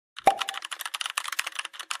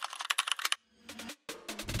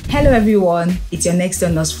Hello everyone, it's your next door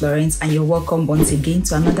nurse Florence and you're welcome once again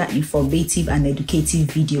to another informative and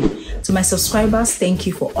educative video. To my subscribers, thank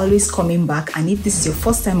you for always coming back, and if this is your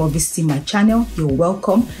first time of visiting my channel, you're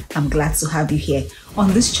welcome. I'm glad to have you here.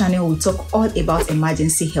 On this channel, we talk all about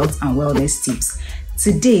emergency health and wellness tips.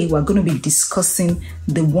 Today, we're going to be discussing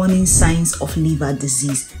the warning signs of liver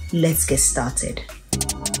disease. Let's get started.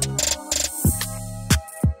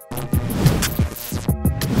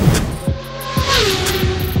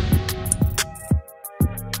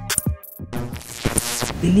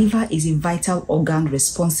 The liver is a vital organ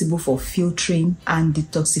responsible for filtering and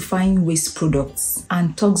detoxifying waste products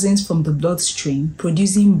and toxins from the bloodstream,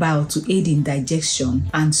 producing bile to aid in digestion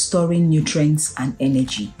and storing nutrients and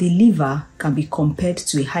energy. The liver can be compared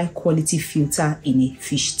to a high-quality filter in a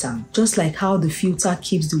fish tank. Just like how the filter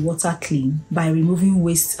keeps the water clean by removing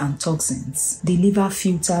waste and toxins, the liver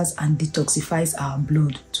filters and detoxifies our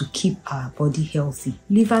blood to keep our body healthy.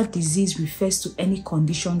 Liver disease refers to any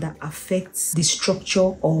condition that affects the structure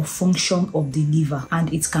or function of the liver,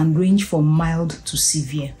 and it can range from mild to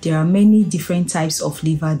severe. There are many different types of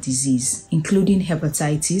liver disease, including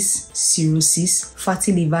hepatitis, cirrhosis,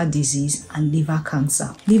 fatty liver disease, and liver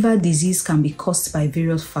cancer. Liver disease can be caused by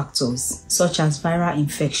various factors, such as viral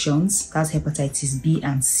infections, that's hepatitis B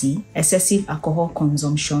and C, excessive alcohol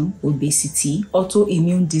consumption, obesity,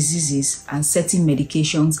 autoimmune diseases, and certain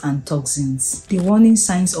medications and toxins. The warning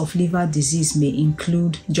signs of liver disease may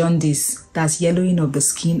include jaundice, that's yellowing of the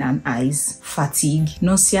skin and eyes, fatigue,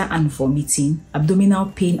 nausea and vomiting, abdominal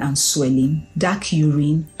pain and swelling, dark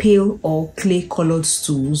urine, pale or clay-colored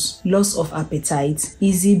stools, loss of appetite,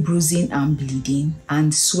 easy bruising and bleeding,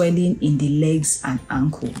 and swelling in the legs and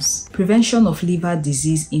ankles. Prevention of liver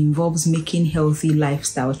disease involves making healthy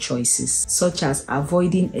lifestyle choices, such as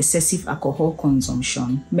avoiding excessive alcohol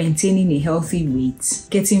consumption, maintaining a healthy weight,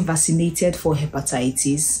 getting vaccinated for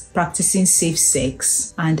hepatitis, practicing safe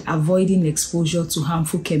sex, and avoiding exposure to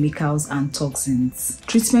harmful chemicals and toxins.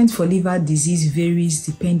 Treatment for liver disease varies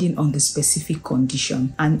depending on the specific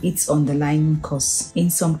condition and its underlying cause.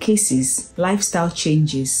 In some cases, lifestyle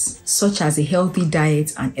changes, such as a healthy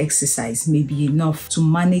diet and exercise, may be enough to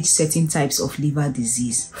manage certain types of liver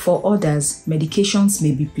disease. For others, medications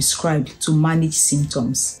may be prescribed to manage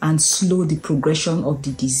symptoms and slow the progression of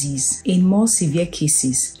the disease. In more severe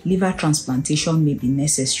cases, liver transplantation may be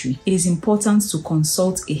necessary. It is important to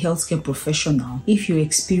consult a healthcare professional if you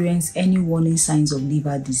experience any warning signs of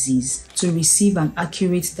liver disease to receive an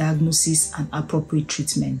accurate diagnosis and appropriate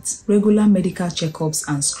treatment. Regular medical checkups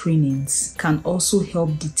and screenings can also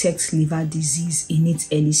help detect liver disease in its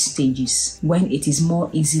early stages when it is more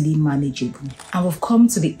easily manageable. And we've come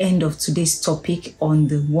to the end of today's topic on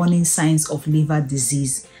the warning signs of liver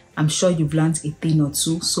disease. I'm sure you've learned a thing or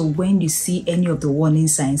two, so when you see any of the warning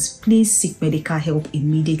signs, please seek medical help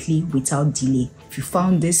immediately without delay. If you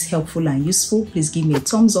found this helpful and useful, please give me a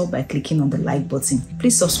thumbs up by clicking on the like button.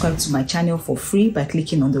 Please subscribe to my channel for free by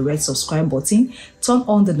clicking on the red subscribe button. Turn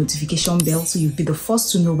on the notification bell so you'll be the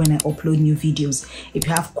first to know when I upload new videos. If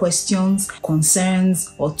you have questions,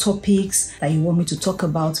 concerns, or topics that you want me to talk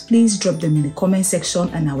about, please drop them in the comment section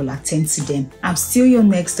and I will attend to them. I'm still your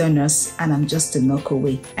next door nurse and I'm just a knock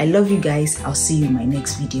away. I love you guys. I'll see you in my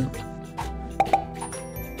next video.